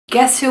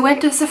Guess who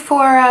went to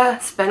Sephora,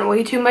 spent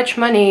way too much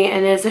money,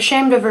 and is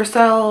ashamed of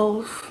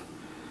herself?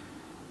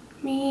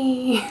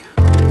 Me.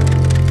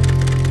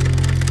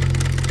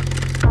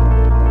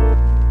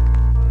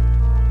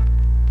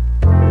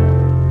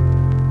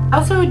 I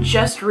also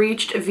just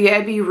reached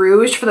VIB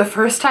Rouge for the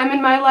first time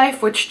in my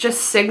life, which just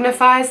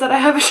signifies that I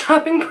have a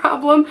shopping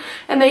problem,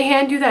 and they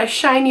hand you that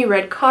shiny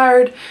red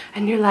card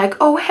and you're like,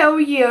 oh hell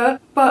yeah,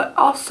 but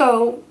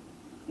also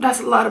that's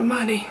a lot of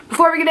money.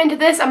 Before we get into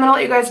this, I'm gonna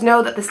let you guys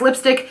know that this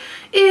lipstick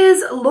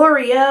is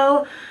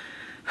L'Oreal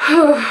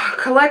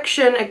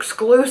Collection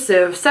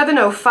Exclusive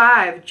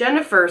 705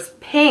 Jennifer's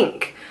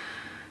Pink.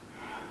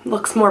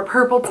 Looks more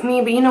purple to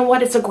me, but you know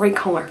what? It's a great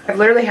color. I've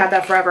literally had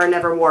that forever and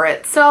never wore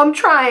it, so I'm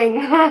trying.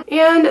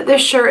 And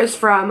this shirt is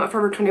from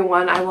Forever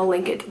 21. I will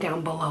link it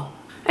down below.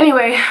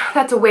 Anyway,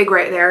 that's a wig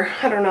right there.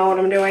 I don't know what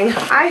I'm doing.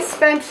 I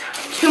spent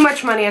too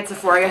much money at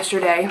Sephora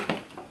yesterday,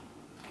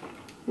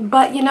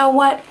 but you know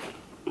what?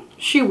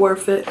 She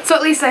worth it. So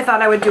at least I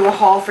thought I would do a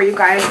haul for you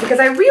guys, because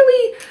I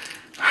really,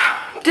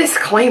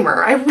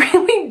 disclaimer, I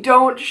really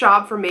don't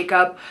shop for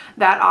makeup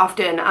that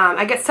often.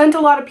 I get sent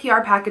a lot of PR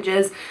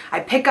packages.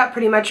 I pick up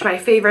pretty much my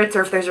favorites,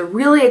 or if there's a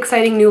really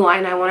exciting new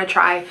line I want to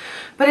try,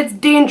 but it's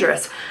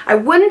dangerous. I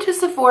went into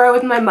Sephora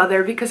with my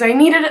mother because I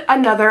needed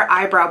another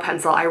eyebrow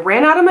pencil. I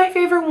ran out of my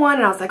favorite one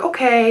and I was like,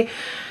 okay,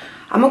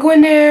 I'm gonna go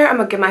in there, I'm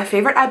gonna get my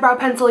favorite eyebrow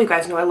pencil. You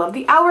guys know I love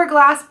the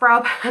Hourglass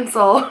brow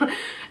pencil.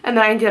 And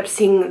then I ended up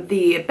seeing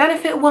the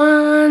Benefit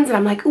ones, and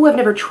I'm like, ooh, I've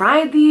never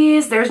tried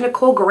these. There's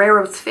Nicole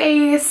Guerrero's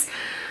face.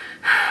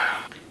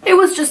 It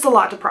was just a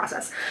lot to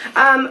process.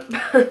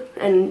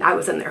 And I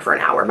was in there for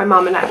an hour. My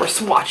mom and I were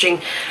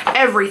swatching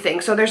everything.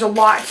 So there's a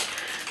lot.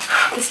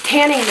 This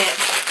tanning mitt,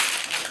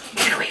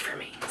 get away from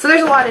me. So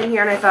there's a lot in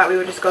here, and I thought we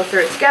would just go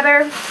through it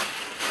together.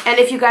 And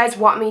if you guys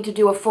want me to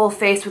do a full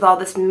face with all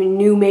this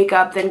new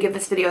makeup, then give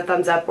this video a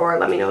thumbs up or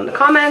let me know in the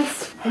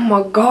comments. Oh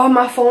my god,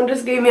 my phone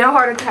just gave me a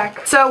heart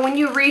attack. So when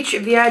you reach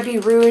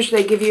VIB Rouge,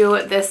 they give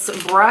you this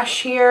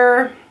brush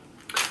here.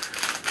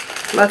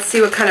 Let's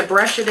see what kind of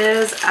brush it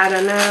is. I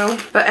don't know.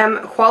 But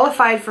I'm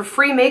qualified for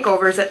free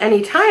makeovers at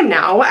any time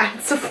now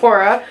at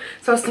Sephora.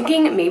 So I was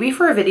thinking maybe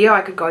for a video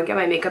I could go and get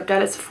my makeup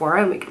done at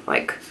Sephora and we could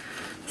like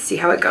see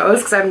how it goes,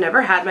 because I've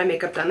never had my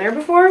makeup done there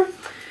before.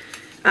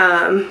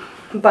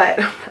 But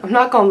I'm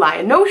not gonna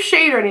lie, no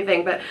shade or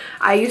anything, but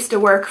I used to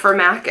work for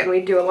MAC and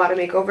we'd do a lot of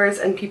makeovers,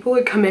 and people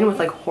would come in with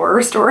like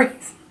horror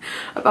stories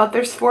about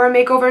their Sephora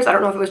makeovers. I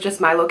don't know if it was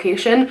just my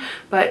location,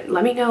 but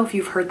let me know if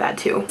you've heard that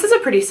too. This is a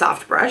pretty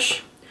soft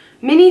brush.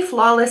 Mini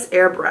Flawless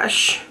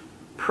Airbrush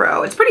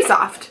Pro. It's pretty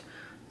soft.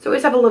 So I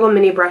always have a little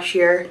mini brush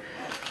here.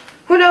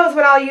 Who knows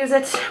when I'll use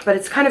it, but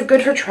it's kind of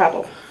good for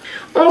travel.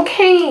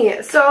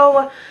 Okay,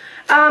 so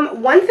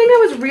one thing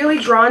I was really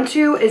drawn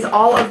to is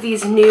all of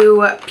these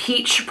new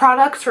peach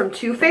products from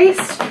Too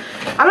Faced.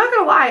 I'm not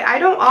gonna lie, I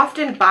don't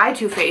often buy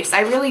Too Faced. I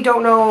really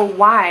don't know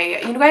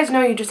why. You guys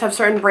know you just have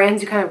certain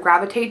brands you kind of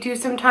gravitate to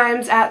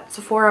sometimes at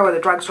Sephora or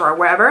the drugstore or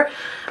wherever.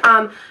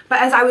 But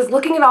as I was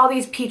looking at all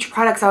these peach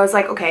products, I was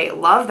like, okay,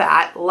 love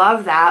that,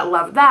 love that,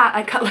 love that.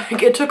 I got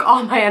like, it took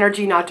all my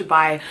energy not to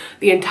buy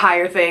the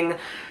entire thing.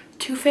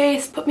 Too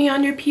Faced, put me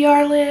on your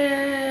PR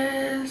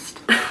list.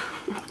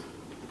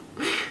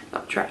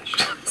 Not trash.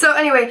 So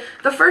anyway,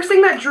 the first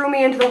thing that drew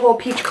me into the whole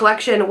peach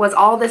collection was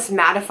all this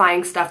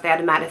mattifying stuff. They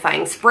had a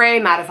mattifying spray,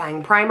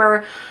 mattifying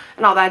primer,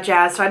 and all that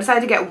jazz. So I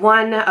decided to get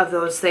one of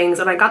those things,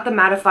 and I got the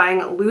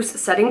mattifying loose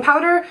setting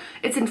powder.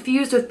 It's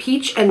infused with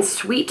peach and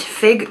sweet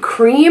fig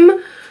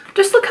cream.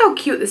 Just look how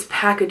cute this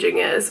packaging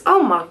is.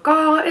 Oh my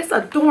god, it's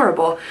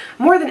adorable.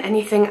 More than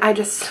anything, I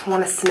just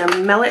want to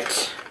smell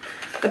it.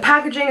 The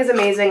packaging is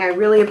amazing. I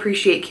really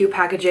appreciate cute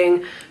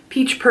packaging.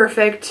 Peach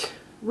perfect.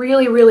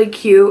 Really, really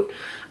cute.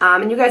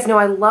 And you guys know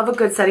I love a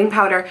good setting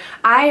powder.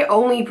 I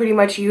only pretty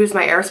much use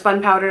my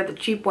Airspun powder, the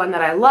cheap one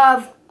that I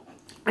love.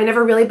 I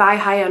never really buy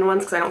high-end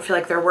ones because I don't feel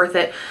like they're worth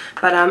it.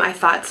 But I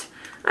thought,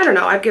 I don't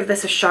know, I'd give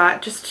this a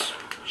shot. Just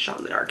a shot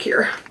in the dark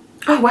here.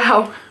 Oh,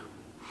 wow.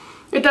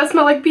 It does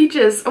smell like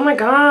peaches. Oh my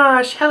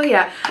gosh, hell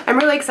yeah. I'm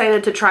really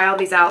excited to try all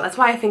these out. That's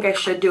why I think I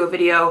should do a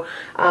video,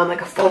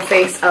 like a full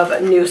face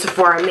of new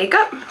Sephora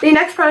makeup. The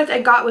next product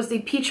I got was the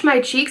Peach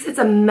My Cheeks. It's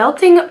a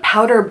melting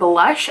powder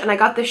blush, and I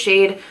got the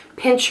shade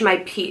Pinch My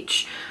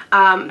Peach.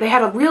 They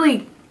had a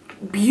really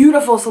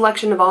beautiful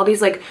selection of all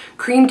these like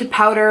cream to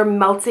powder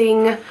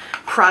melting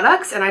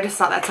products, and I just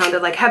thought that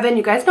sounded like heaven.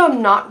 You guys know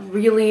I'm not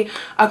really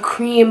a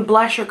cream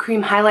blush or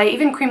cream highlight,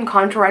 even cream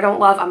contour I don't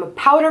love. I'm a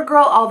powder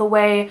girl all the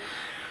way.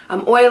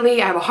 I'm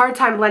oily, I have a hard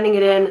time blending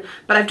it in,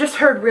 but I've just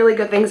heard really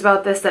good things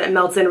about this, that it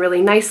melts in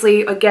really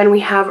nicely. Again, we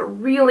have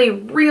really,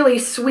 really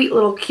sweet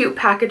little cute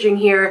packaging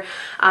here.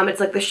 It's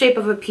like the shape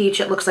of a peach,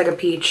 it looks like a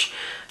peach.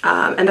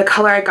 And the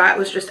color I got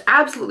was just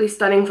absolutely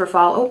stunning for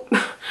fall.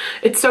 Oh,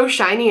 it's so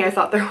shiny, I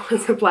thought there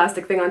was a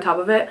plastic thing on top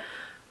of it.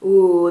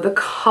 Ooh, the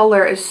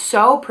color is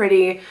so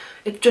pretty.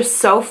 It's just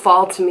so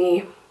fall to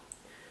me.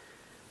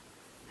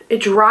 It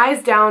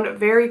dries down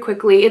very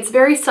quickly. It's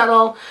very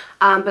subtle,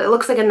 but it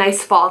looks like a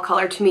nice fall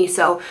color to me,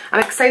 so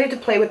I'm excited to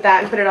play with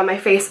that and put it on my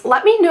face.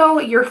 Let me know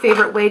your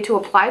favorite way to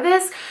apply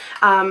this.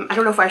 I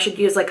don't know if I should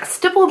use like a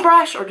stipple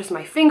brush or just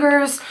my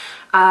fingers,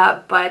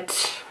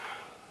 but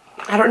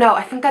I don't know.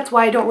 I think that's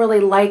why I don't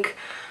really like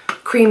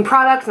cream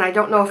products, and I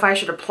don't know if I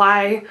should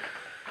apply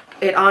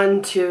it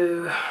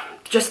onto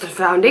just the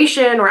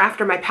foundation or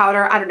after my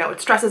powder. I don't know.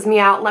 It stresses me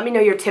out. Let me know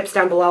your tips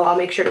down below. I'll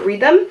make sure to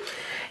read them.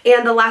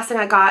 And the last thing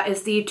I got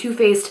is the Too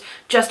Faced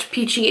Just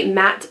Peachy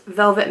Matte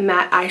Velvet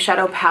Matte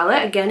Eyeshadow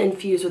Palette, again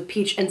infused with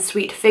peach and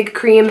sweet fig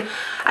cream.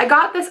 I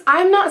got this.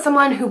 I'm not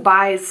someone who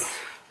buys...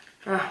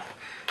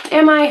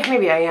 am I?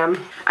 Maybe I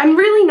am. I'm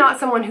really not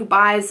someone who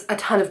buys a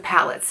ton of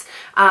palettes.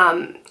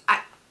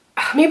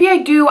 Maybe I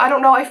do, I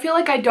don't know. I feel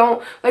like I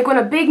don't, like when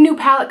a big new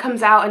palette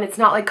comes out and it's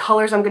not like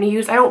colors I'm going to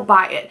use, I don't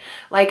buy it.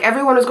 Like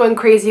everyone was going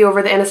crazy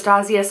over the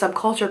Anastasia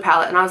Subculture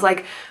palette, and I was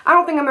like, I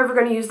don't think I'm ever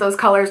going to use those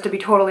colors, to be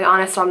totally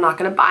honest, so I'm not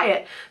going to buy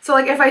it. So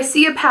like if I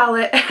see a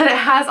palette and it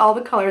has all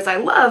the colors I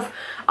love,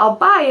 I'll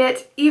buy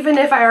it even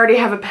if I already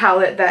have a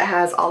palette that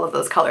has all of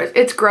those colors.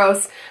 It's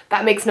gross.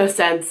 That makes no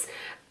sense.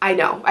 I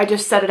know, I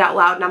just said it out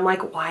loud and I'm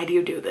like, why do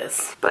you do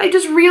this? But I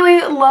just really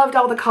loved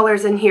all the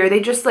colors in here. They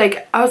just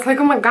like, I was like,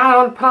 oh my god, I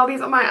want to put all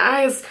these on my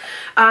eyes.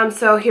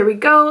 So here we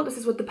go. This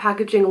is what the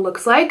packaging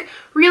looks like.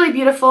 Really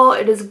beautiful.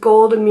 It is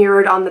gold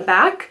mirrored on the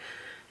back.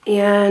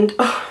 And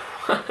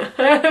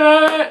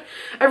I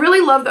really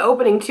love the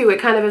opening too.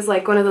 It kind of is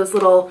like one of those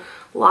little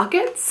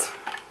lockets,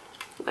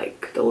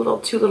 like the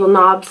two little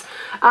knobs.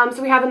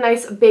 So we have a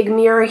nice big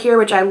mirror here,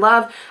 which I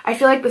love. I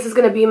feel like this is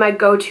going to be my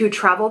go-to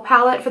travel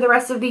palette for the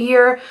rest of the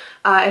year.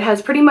 It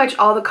has pretty much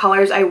all the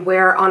colors I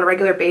wear on a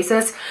regular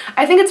basis.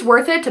 I think it's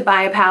worth it to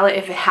buy a palette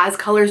if it has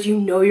colors you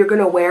know you're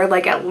going to wear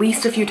like at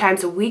least a few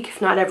times a week,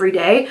 if not every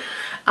day.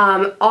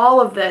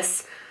 All of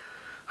this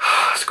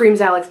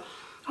screams Alex.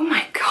 Oh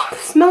my god,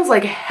 this smells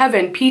like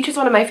heaven. Peach is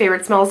one of my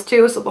favorite smells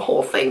too, so the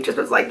whole thing just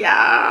was like,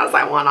 yes,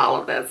 I want all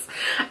of this.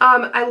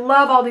 I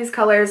love all these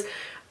colors.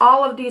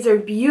 All of these are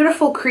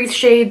beautiful crease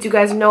shades. You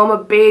guys know I'm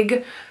a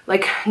big,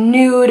 like,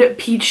 nude,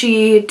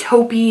 peachy,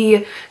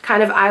 taupey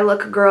kind of eye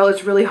look girl.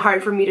 It's really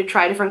hard for me to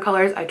try different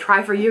colors. I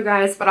try for you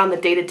guys, but on the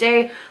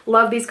day-to-day,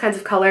 love these kinds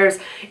of colors.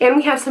 And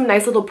we have some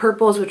nice little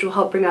purples, which will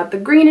help bring out the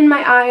green in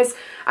my eyes.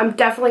 I'm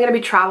definitely going to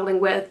be traveling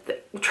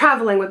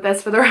with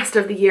this for the rest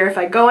of the year if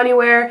I go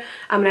anywhere.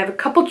 I'm going to have a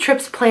couple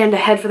trips planned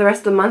ahead for the rest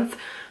of the month.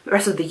 The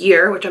rest of the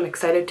year, which I'm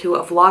excited to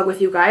vlog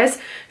with you guys.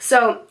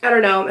 So, I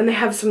don't know, and they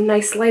have some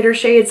nice lighter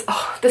shades.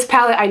 Oh, this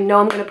palette, I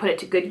know I'm going to put it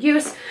to good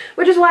use,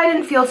 which is why I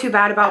didn't feel too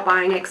bad about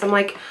buying it, because I'm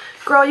like,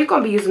 girl, you're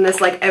going to be using this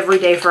like every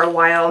day for a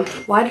while.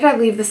 Why did I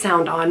leave the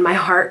sound on? My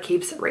heart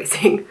keeps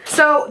racing.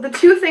 So, the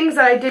two things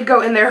that I did go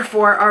in there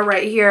for are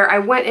right here. I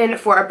went in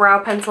for a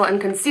brow pencil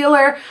and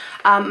concealer.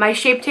 My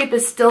Shape Tape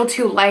is still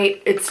too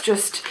light. It's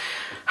just...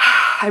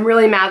 I'm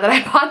really mad that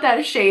I bought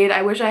that shade.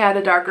 I wish I had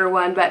a darker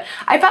one, but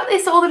I thought they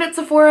sold it at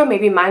Sephora.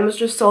 Maybe mine was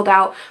just sold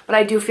out, but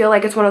I do feel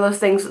like it's one of those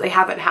things that they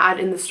haven't had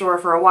in the store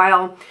for a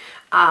while.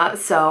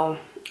 So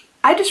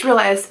I just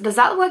realized, does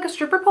that look like a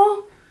stripper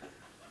pole?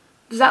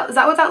 Is that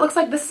what that looks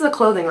like? This is a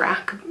clothing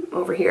rack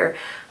over here,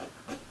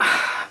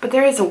 but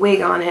there is a wig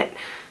on it.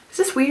 Is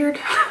this weird?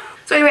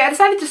 So anyway, I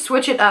decided to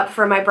switch it up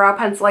for my brow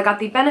pencil. I got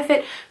the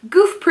Benefit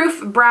Goof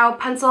Proof Brow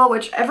Pencil,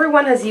 which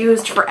everyone has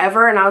used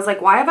forever, and I was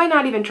like, why have I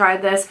not even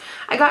tried this?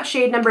 I got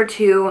shade number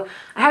 2.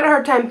 I had a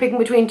hard time picking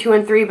between 2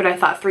 and 3, but I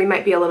thought 3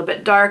 might be a little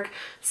bit dark,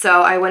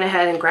 so I went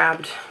ahead and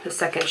grabbed the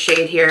second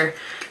shade here.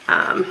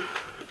 I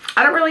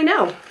don't really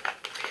know.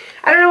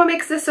 I don't know what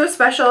makes this so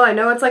special. I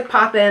know it's like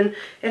pop-in.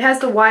 It has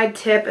the wide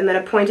tip and then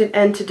a pointed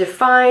end to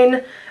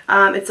define.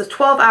 It's a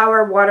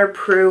 12-hour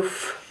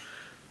waterproof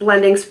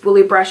blending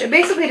spoolie brush. It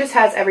basically just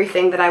has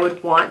everything that I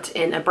would want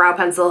in a brow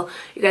pencil.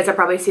 You guys have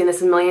probably seen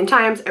this a million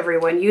times.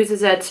 Everyone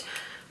uses it,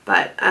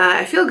 but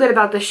I feel good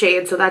about the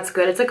shade, so that's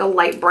good. It's like a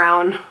light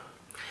brown.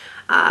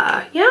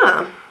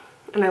 Yeah,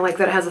 and I like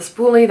that it has a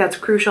spoolie. That's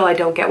crucial. I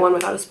don't get one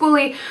without a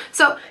spoolie.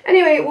 So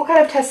anyway, we'll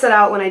kind of test it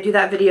out when I do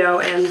that video,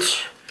 and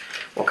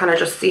we'll kind of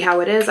just see how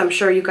it is. I'm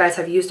sure you guys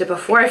have used it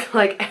before. I feel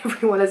like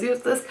everyone has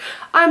used this.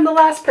 I'm the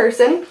last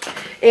person.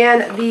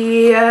 And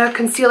the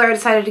concealer I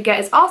decided to get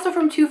is also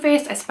from Too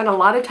Faced. I spent a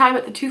lot of time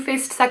at the Too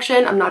Faced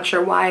section. I'm not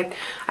sure why.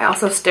 I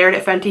also stared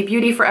at Fenty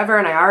Beauty forever,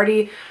 and I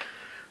already...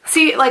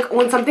 See, like,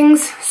 when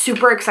something's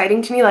super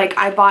exciting to me, like,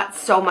 I bought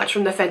so much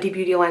from the Fenty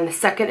Beauty line the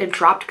second it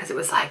dropped because it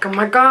was like, oh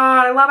my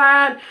god, I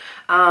love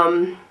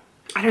it!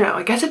 I don't know,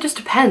 I guess it just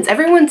depends.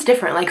 Everyone's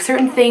different. Like,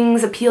 certain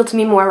things appeal to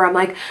me more where I'm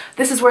like,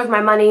 this is worth my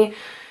money.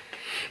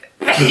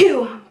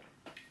 Ew.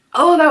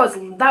 Oh, that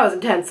was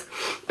intense.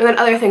 And then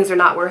other things are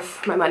not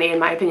worth my money, in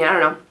my opinion. I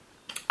don't know.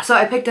 So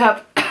I picked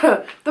up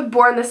the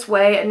Born This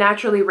Way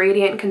Naturally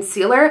Radiant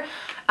Concealer.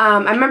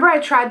 I remember I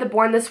tried the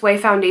Born This Way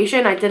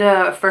foundation. I did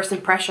a first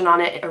impression on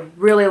it a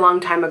really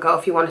long time ago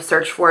if you want to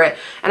search for it.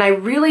 And I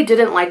really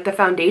didn't like the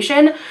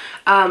foundation.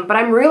 but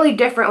I'm really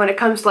different when it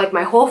comes to like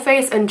my whole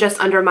face and just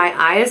under my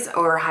eyes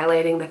or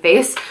highlighting the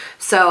face.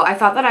 So I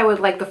thought that I would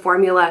like the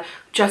formula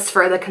just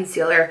for the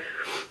concealer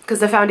because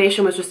the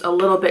foundation was just a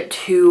little bit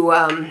too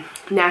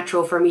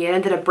natural for me. It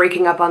ended up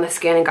breaking up on the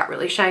skin and got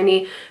really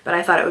shiny, but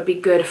I thought it would be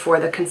good for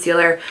the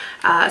concealer.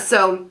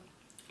 So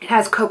it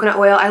has coconut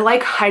oil. I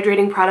like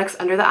hydrating products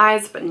under the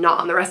eyes, but not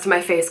on the rest of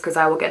my face because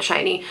I will get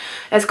shiny. It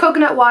has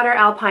coconut water,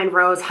 alpine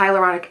rose,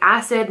 hyaluronic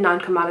acid,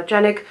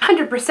 non-comedogenic.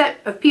 100%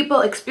 of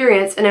people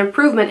experience an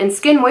improvement in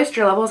skin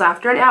moisture levels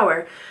after an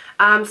hour.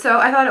 So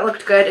I thought it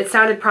looked good. It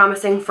sounded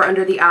promising for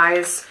under the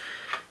eyes.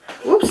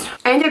 Whoops.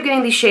 I ended up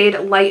getting the shade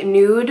Light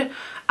Nude.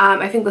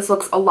 I think this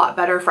looks a lot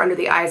better for under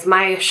the eyes.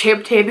 My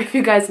Shape Tape, if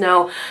you guys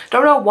know,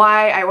 don't know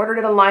why I ordered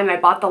it online and I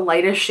bought the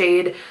lightest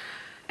shade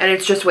and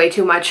it's just way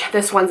too much.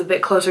 This one's a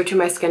bit closer to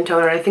my skin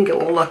tone and I think it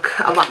will look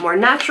a lot more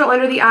natural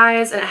under the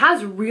eyes, and it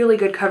has really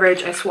good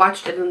coverage. I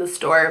swatched it in the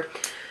store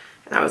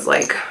and I was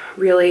like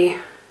really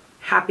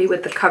happy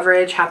with the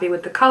coverage, happy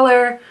with the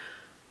color.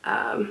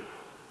 And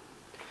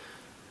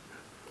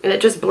it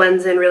just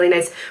blends in really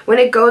nice. When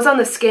it goes on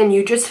the skin,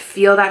 you just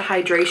feel that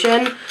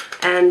hydration,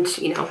 and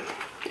you know,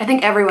 I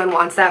think everyone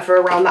wants that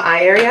for around the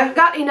eye area.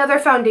 Got another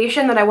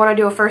foundation that I want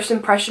to do a first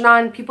impression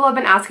on. People have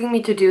been asking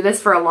me to do this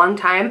for a long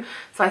time,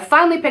 so I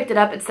finally picked it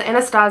up. It's the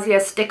Anastasia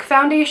Stick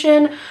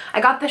Foundation.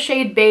 I got the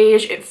shade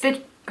Beige. It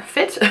fit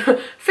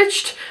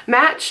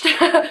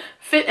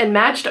and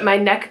matched my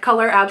neck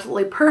color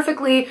absolutely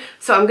perfectly,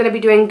 so I'm going to be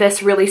doing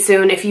this really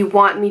soon. If you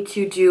want me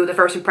to do the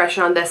first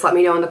impression on this, let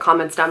me know in the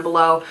comments down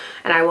below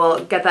and I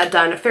will get that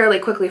done fairly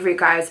quickly for you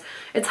guys.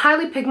 It's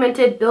highly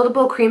pigmented,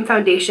 buildable cream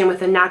foundation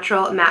with a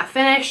natural matte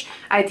finish,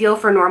 ideal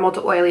for normal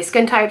to oily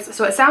skin types,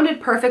 so it sounded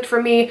perfect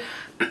for me.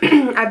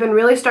 I've been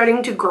really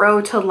starting to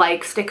grow to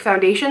like stick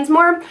foundations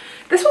more.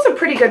 This was a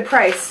pretty good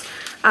price.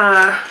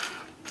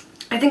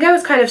 I think I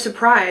was kind of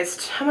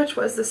surprised. How much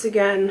was this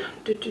again?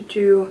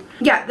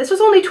 Yeah, this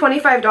was only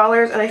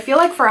 $25, and I feel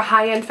like for a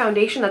high-end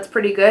foundation, that's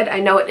pretty good.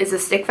 I know it is a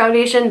stick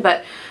foundation,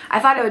 but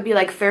I thought it would be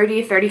like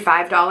 $30,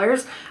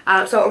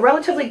 $35. So a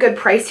relatively good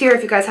price here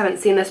if you guys haven't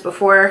seen this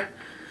before.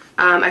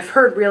 I've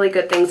heard really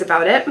good things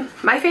about it.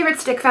 My favorite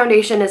stick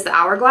foundation is the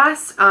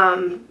Hourglass.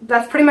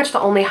 That's pretty much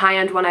the only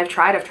high-end one I've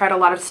tried. I've tried a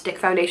lot of stick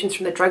foundations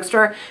from the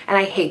drugstore and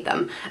I hate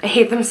them. I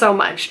hate them so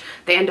much.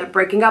 They end up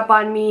breaking up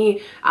on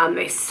me,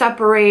 they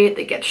separate,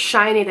 they get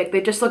shiny, like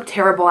they just look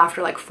terrible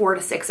after like 4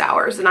 to 6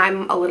 hours, and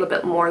I'm a little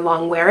bit more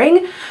long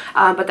wearing.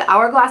 But the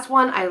Hourglass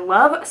one I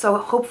love, so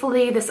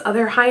hopefully this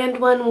other high-end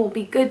one will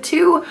be good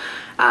too.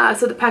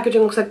 So the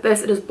packaging looks like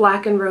this. It is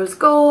black and rose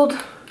gold.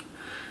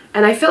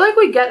 And I feel like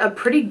we get a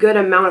pretty good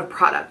amount of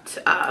product,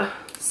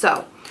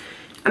 so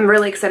I'm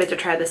really excited to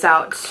try this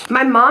out.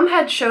 My mom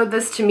had showed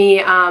this to me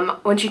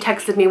when she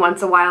texted me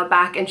once a while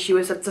back, and she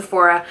was at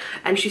Sephora,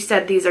 and she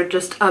said these are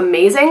just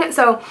amazing.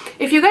 So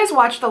if you guys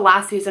watched the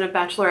last season of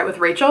Bachelorette with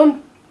Rachel,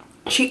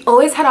 she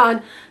always had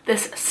on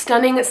this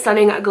stunning,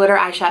 stunning glitter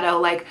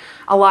eyeshadow like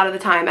a lot of the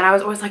time, and I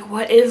was always like,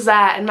 what is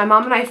that? And my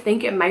mom and I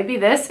think it might be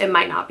this, it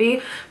might not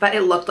be, but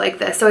it looked like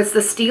this. So it's the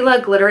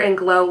Stila Glitter and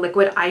Glow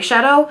Liquid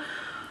Eyeshadow.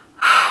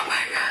 Oh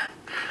my god.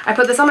 I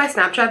put this on my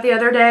Snapchat the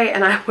other day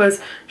and I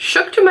was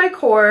shook to my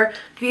core.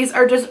 These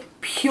are just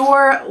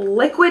pure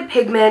liquid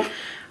pigment.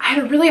 I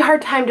had a really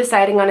hard time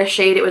deciding on a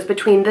shade. It was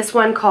between this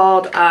one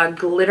called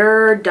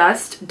Glitter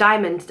Dust,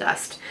 Diamond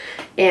Dust,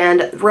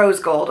 and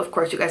Rose Gold. Of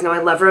course, you guys know I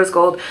love Rose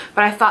Gold,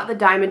 but I thought the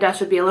Diamond Dust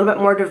would be a little bit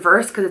more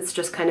diverse because it's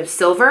just kind of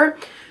silver.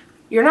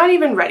 You're not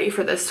even ready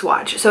for this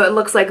swatch. So it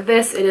looks like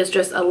this. It is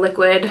just a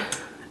liquid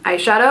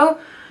eyeshadow.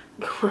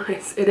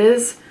 Guys, it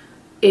is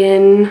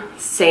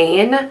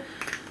insane.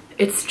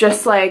 It's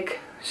just like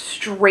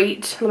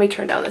straight, let me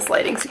turn down this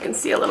lighting so you can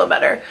see a little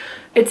better.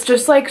 It's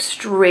just like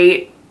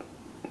straight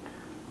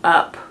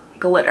up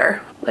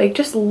glitter. Like,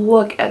 just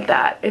look at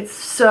that. It's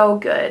so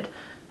good.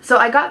 So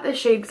I got this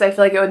shade because I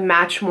feel like it would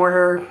match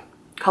more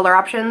color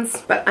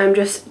options, but I'm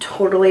just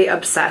totally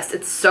obsessed.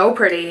 It's so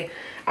pretty.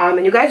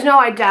 And you guys know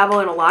I dabble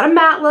in a lot of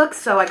matte looks,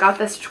 so I got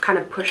this to kind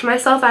of push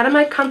myself out of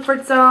my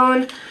comfort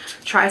zone,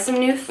 try some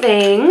new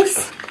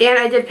things. And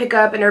I did pick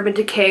up an Urban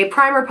Decay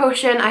primer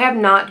potion. I have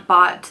not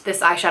bought this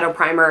eyeshadow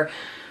primer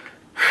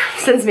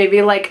since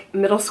maybe like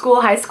middle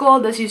school, high school.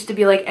 This used to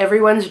be like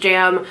everyone's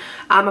jam.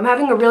 I'm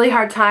having a really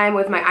hard time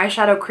with my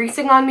eyeshadow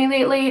creasing on me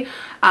lately,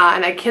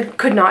 and I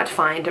could not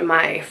find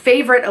my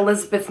favorite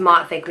Elizabeth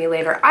Mott Thank Me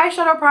Later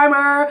eyeshadow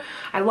primer.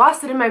 I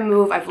lost it in my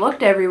move. I've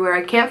looked everywhere.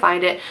 I can't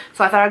find it,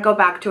 so I thought I'd go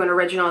back to an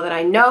original that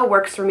I know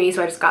works for me,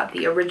 so I just got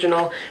the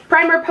original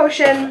primer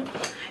potion.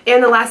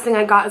 And the last thing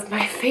I got is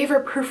my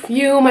favorite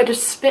perfume. I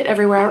just spit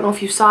everywhere. I don't know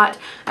if you saw it.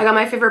 I got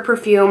my favorite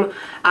perfume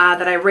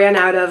that I ran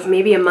out of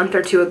maybe a month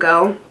or two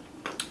ago.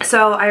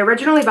 So I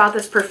originally bought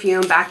this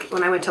perfume back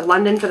when I went to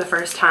London for the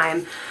first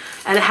time,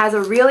 and it has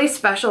a really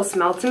special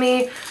smell to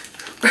me.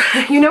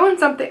 You know when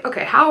something,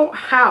 okay,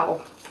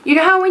 how? You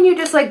know how when you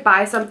just like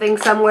buy something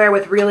somewhere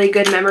with really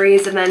good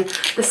memories and then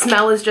the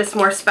smell is just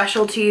more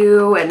special to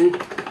you,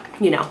 and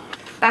you know.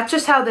 that's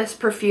just how this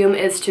perfume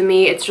is to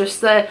me. It's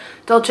just the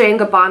Dolce &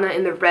 Gabbana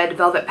in the red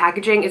velvet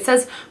packaging. It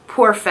says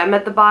Pour Femme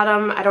at the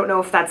bottom. I don't know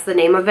if that's the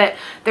name of it.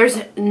 There's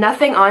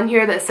nothing on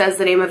here that says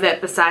the name of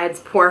it besides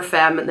Pour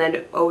Femme and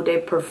then Eau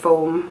de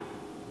Parfum.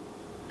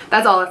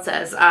 That's all it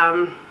says.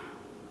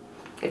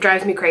 It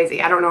drives me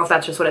crazy. I don't know if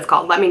that's just what it's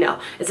called. Let me know.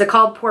 Is it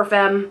called Pour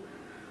Femme?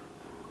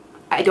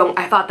 I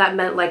thought that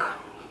meant like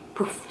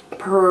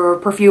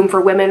perfume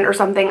for women or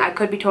something. I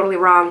could be totally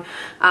wrong,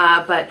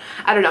 but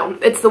I don't know.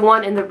 It's the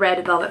one in the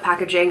red velvet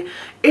packaging.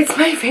 It's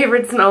my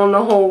favorite smell in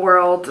the whole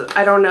world.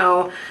 I don't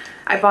know.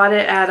 I bought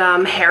it at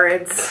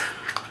Harrods,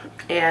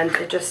 and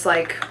it just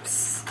like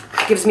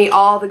gives me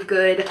all the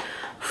good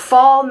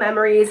fall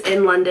memories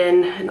in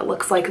London, and it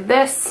looks like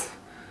this.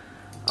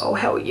 Oh,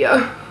 hell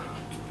yeah.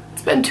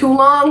 It's been too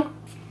long.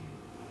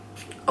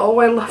 Oh,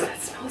 I love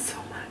that smell so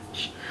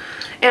much.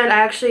 And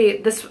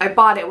I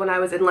bought it when I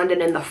was in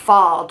London in the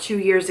fall 2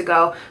 years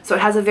ago. So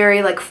it has a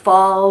very like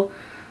fall,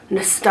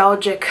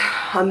 nostalgic,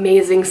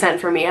 amazing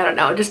scent for me. I don't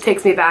know. It just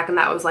takes me back, and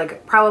that was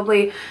like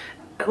probably,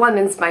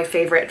 London's my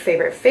favorite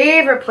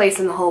place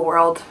in the whole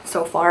world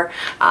so far.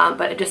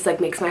 But it just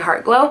like makes my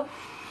heart glow.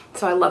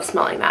 So I love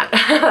smelling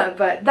that.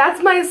 But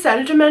that's my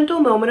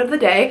sentimental moment of the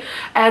day,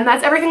 and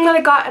that's everything that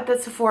I got at the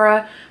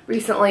Sephora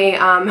recently.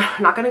 I'm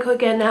not gonna go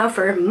again now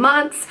for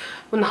months.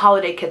 When the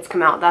holiday kits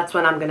come out, that's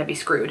when I'm gonna be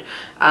screwed.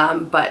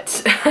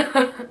 But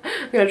I'm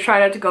gonna try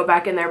not to go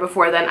back in there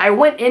before then. I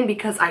went in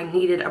because I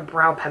needed a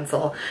brow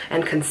pencil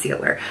and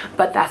concealer,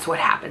 but that's what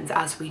happens,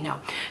 as we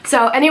know.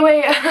 So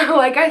anyway,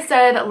 like I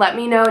said, let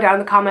me know down in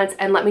the comments,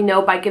 and let me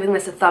know by giving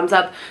this a thumbs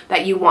up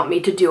that you want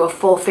me to do a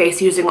full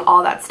face using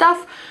all that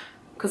stuff.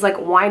 Because like,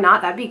 why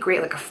not? That'd be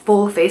great, like a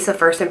full face of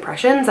first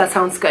impressions. That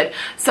sounds good.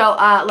 So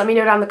let me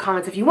know down in the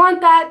comments if you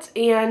want that,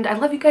 and I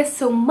love you guys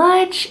so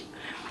much.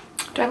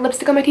 Do I have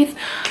lipstick on my teeth?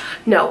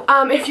 No.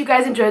 If you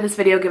guys enjoyed this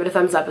video, give it a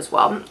thumbs up as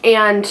well.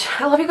 And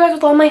I love you guys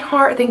with all my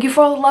heart. Thank you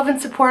for all the love and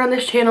support on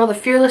this channel. The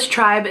Fearless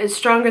Tribe is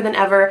stronger than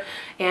ever,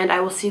 and I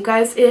will see you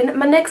guys in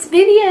my next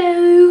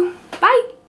video. Bye!